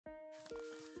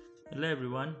Hello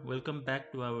everyone, welcome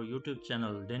back to our YouTube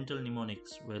channel Dental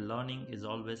Mnemonics, where learning is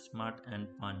always smart and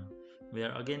fun. We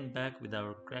are again back with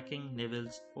our cracking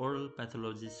Neville's oral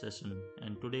pathology session,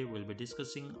 and today we'll be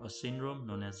discussing a syndrome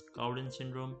known as Cowden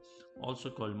Syndrome, also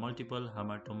called Multiple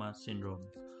Hamartoma Syndrome.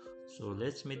 So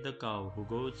let's meet the cow who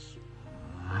goes.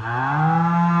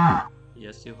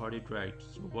 Yes, you heard it right.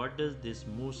 So what does this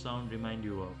moo sound remind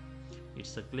you of?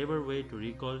 It's a clever way to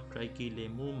recall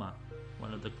trichilemmoma,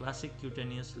 one of the classic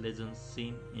cutaneous lesions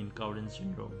seen in Cowden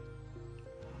syndrome.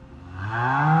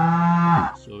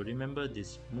 So remember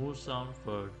this moo sound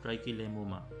for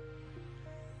trichilemmoma.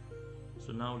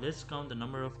 So now let's count the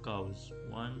number of cows.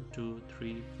 1, 2,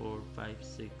 3, 4, 5,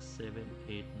 6, 7,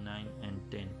 8, 9 and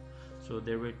 10. So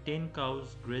there were 10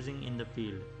 cows grazing in the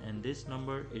field, and this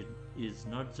number is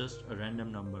not just a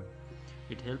random number.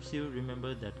 It helps you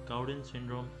remember that Cowden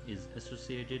syndrome is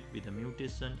associated with a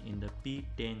mutation in the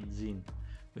PTEN gene,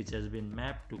 which has been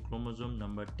mapped to chromosome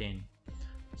number 10.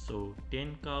 So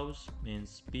 10 cows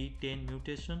means PTEN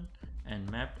mutation and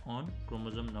mapped on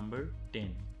chromosome number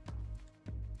 10.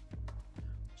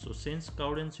 So since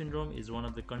Cowden syndrome is one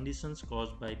of the conditions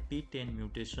caused by PTEN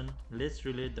mutation, let's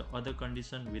relate the other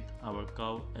condition with our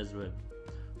cow as well.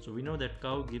 So we know that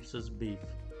cow gives us beef,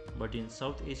 but in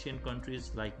South Asian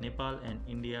countries like Nepal and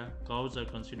India, cows are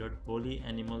considered holy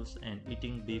animals and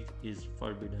eating beef is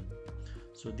forbidden.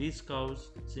 So these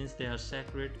cows, since they are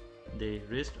sacred, they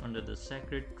rest under the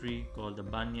sacred tree called the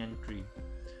banyan tree.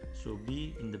 So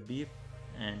B in the beef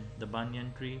and the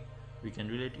banyan tree, we can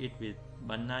relate it with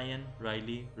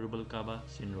Banyan-Riley-Rubalcaba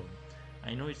syndrome.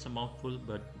 I know it's a mouthful,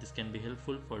 but this can be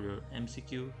helpful for your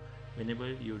MCQ.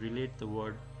 Whenever you relate the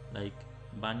word like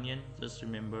banyan, just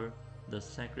remember the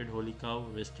sacred holy cow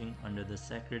resting under the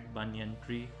sacred banyan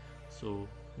tree. So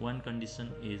one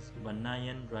condition is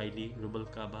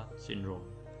Banyan-Riley-Rubalcaba syndrome.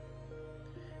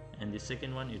 And the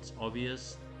second one, it's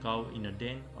obvious, cow in a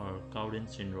den or Cowden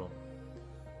syndrome.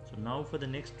 So now for the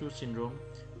next two syndrome,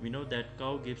 we know that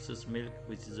cow gives us milk,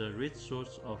 which is a rich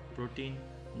source of protein,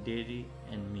 dairy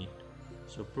and meat.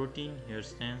 So protein here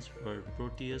stands for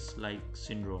Proteus-like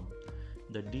syndrome.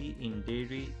 The D in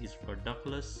dairy is for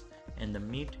Duclos, and the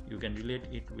meat you can relate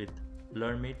it with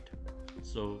Lhermitte.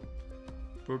 So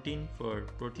protein for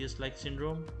Proteus-like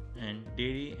syndrome and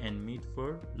dairy and meat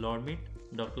for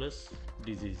Lhermitte-Duclos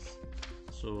disease.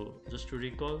 So just to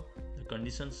recall the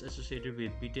conditions associated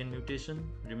with PTEN mutation,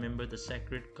 remember the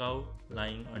sacred cow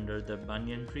lying under the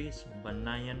banyan tree, so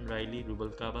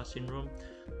Banyan-Riley-Rubalcaba syndrome,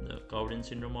 the Cowden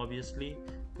syndrome obviously,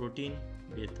 protein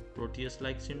with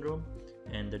Proteus-like syndrome,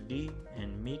 and the D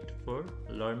and meat for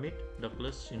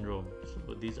Lhermitte-Duclos syndrome.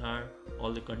 So these are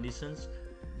all the conditions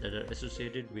that are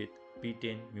associated with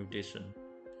PTEN mutation.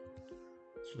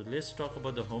 So let's talk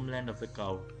about the homeland of the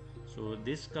cow. So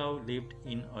this cow lived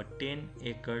in a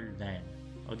 10-acre land.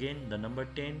 Again, the number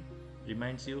 10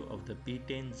 reminds you of the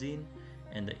PTEN gene,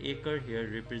 and the acre here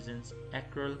represents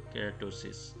acral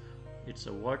keratosis. It's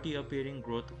a warty appearing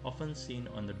growth often seen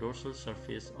on the dorsal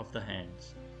surface of the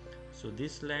hands. So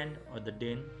this land or the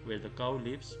den where the cow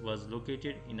lives was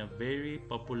located in a very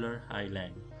popular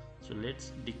highland. So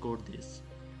let's decode this.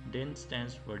 Den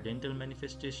stands for dental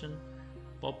manifestation.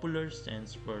 Popular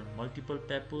stands for multiple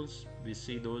papules. We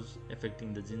see those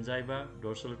affecting the gingiva,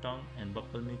 dorsal tongue and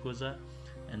buccal mucosa.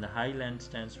 And the highland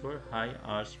stands for high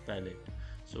arch palate.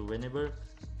 So whenever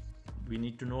we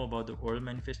need to know about the oral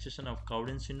manifestation of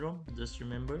Cowden syndrome, just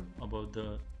remember about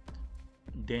the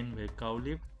den where cow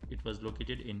lived. It was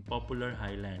located in popular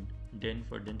highland. Den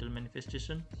for dental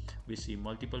manifestation, we see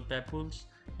multiple papules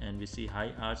and we see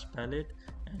high arch palate,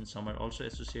 and some are also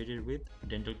associated with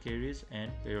dental caries and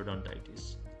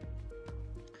periodontitis.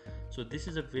 So this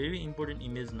is a very important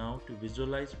image now to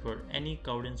visualize for any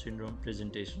Cowden syndrome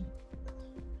presentation.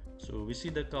 So we see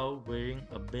the cow wearing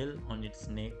a bell on its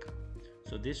neck.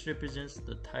 So this represents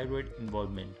the thyroid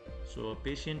involvement. So a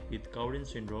patient with Cowden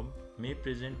syndrome may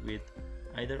present with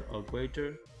either a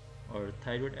goiter or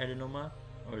thyroid adenoma,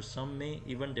 or some may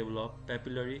even develop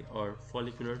papillary or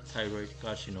follicular thyroid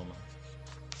carcinoma.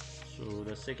 So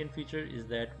the second feature is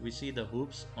that we see the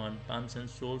hooves on palms and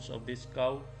soles of this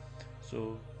cow.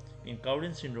 So in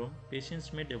Cowden syndrome,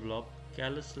 patients may develop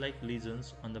callus-like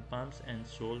lesions on the palms and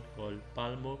sole called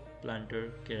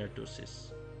palmoplantar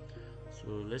keratosis. So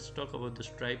let's talk about the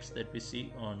stripes that we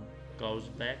see on cow's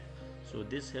back. So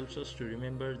this helps us to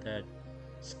remember that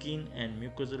skin and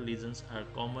mucosal lesions are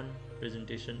common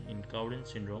presentation in Cowden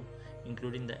syndrome,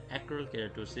 including the acral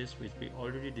keratosis, which we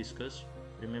already discussed.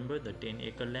 Remember the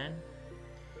 10-acre land.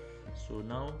 So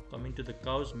now coming to the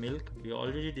cow's milk, we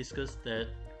already discussed that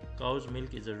cow's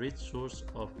milk is a rich source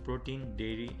of protein,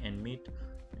 dairy and meat,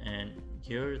 and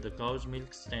Here, the cow's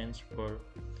milk stands for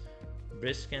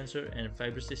breast cancer and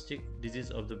fibrocystic disease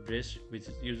of the breast, which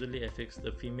usually affects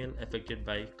the female affected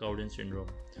by Cowden syndrome.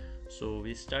 So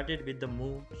we started with the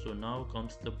moo, so now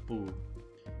comes the poo.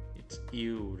 It's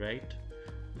ew, right?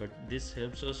 But this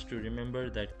helps us to remember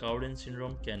that Cowden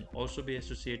syndrome can also be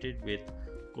associated with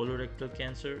colorectal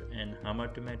cancer and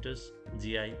hamartomatous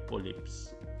GI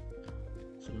polyps.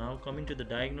 So now coming to the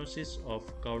diagnosis of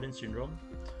Cowden syndrome.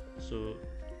 So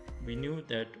we knew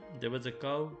that there was a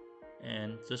cow,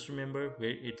 and just remember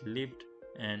where it lived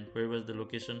and where was the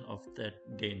location of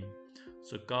that den.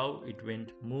 So cow, it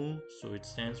went moo, so it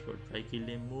stands for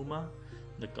trichilemmoma.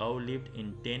 The cow lived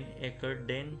in 10-acre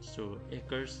den, so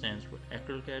acre stands for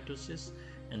acral keratosis,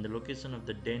 and the location of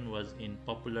the den was in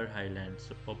popular highland,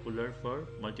 so popular for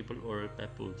multiple oral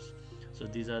papules. So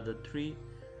these are the three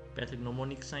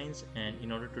pathognomonic signs, and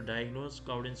in order to diagnose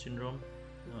Cowden syndrome,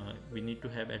 we need to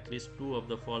have at least two of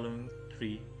the following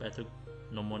three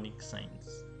pathognomonic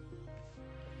signs.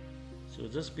 So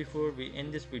just before we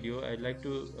end this video, I'd like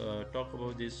to talk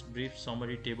about this brief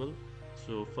summary table.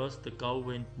 So first, the cow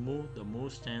went moo. The moo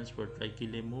stands for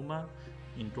trichilemmoma.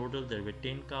 In total, there were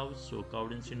 10 cows. So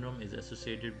Cowden syndrome is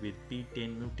associated with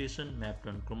PTEN mutation mapped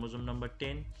on chromosome number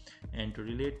 10. And to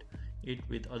relate it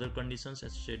with other conditions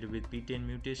associated with PTEN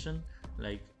mutation,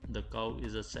 like the cow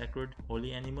is a sacred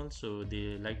holy animal, so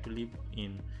they like to live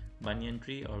in banyan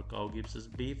tree, or cow gives us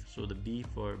beef, so the B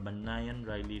for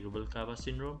Banyan-Riley-Rubalcaba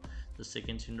syndrome. The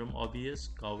second syndrome obvious,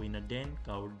 cow in a den,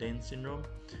 cow den syndrome.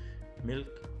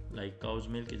 Milk, like cow's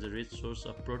milk is a rich source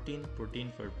of protein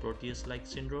for Proteus like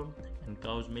syndrome, and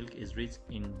cow's milk is rich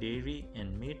in dairy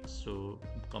and meat, so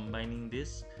combining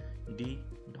this, D,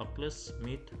 Duclos,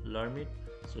 meat, Lhermitte,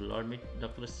 so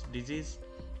Lhermitte-Duclos disease.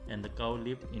 And the cow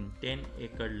lived in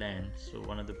 10-acre land, so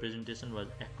one of the presentation was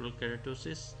acral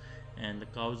keratosis, and the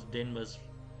cow's den was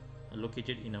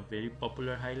located in a very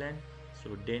popular highland,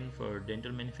 so den for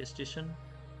dental manifestation,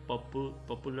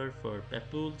 popular for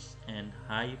papules, and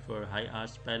high for high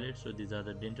arch palate, so these are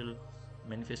the dental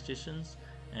manifestations.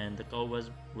 And the cow was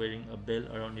wearing a bell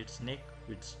around its neck,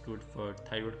 which stood for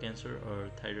thyroid cancer or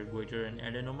thyroid goiter and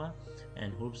adenoma,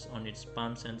 and hooves on its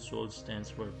palms and soles stands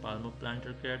for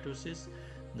palmoplantar keratosis.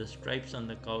 The stripes on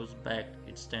the cow's back,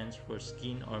 it stands for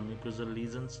skin or mucosal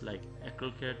lesions like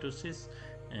acral keratosis.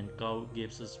 And cow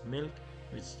gives us milk,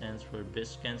 which stands for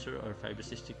breast cancer or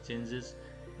fibrocystic changes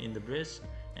in the breast.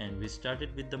 And we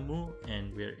started with the moo,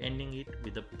 and we are ending it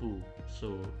with the poo,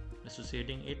 so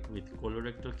associating it with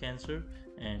colorectal cancer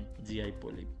and GI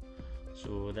polyp.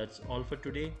 So that's all for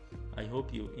today. I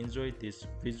hope you enjoyed this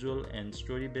visual and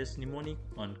story based mnemonic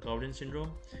on Cowden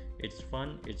syndrome. It's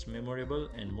fun, it's memorable,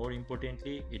 and more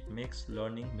importantly, it makes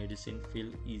learning medicine feel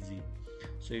easy.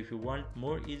 So if you want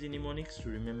more easy mnemonics to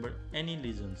remember any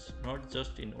lesions, not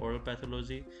just in oral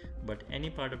pathology but any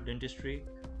part of dentistry,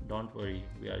 don't worry,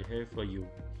 we are here for you.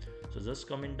 So just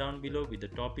comment down below with the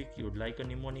topic you would like a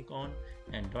mnemonic on,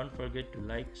 and don't forget to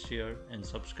like, share, and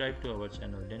subscribe to our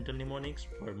channel Dental Mnemonics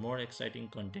for more exciting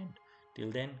content.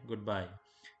 Till then, goodbye.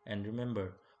 And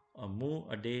remember, a moo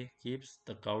a day keeps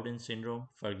the Cowden syndrome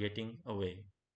from getting away.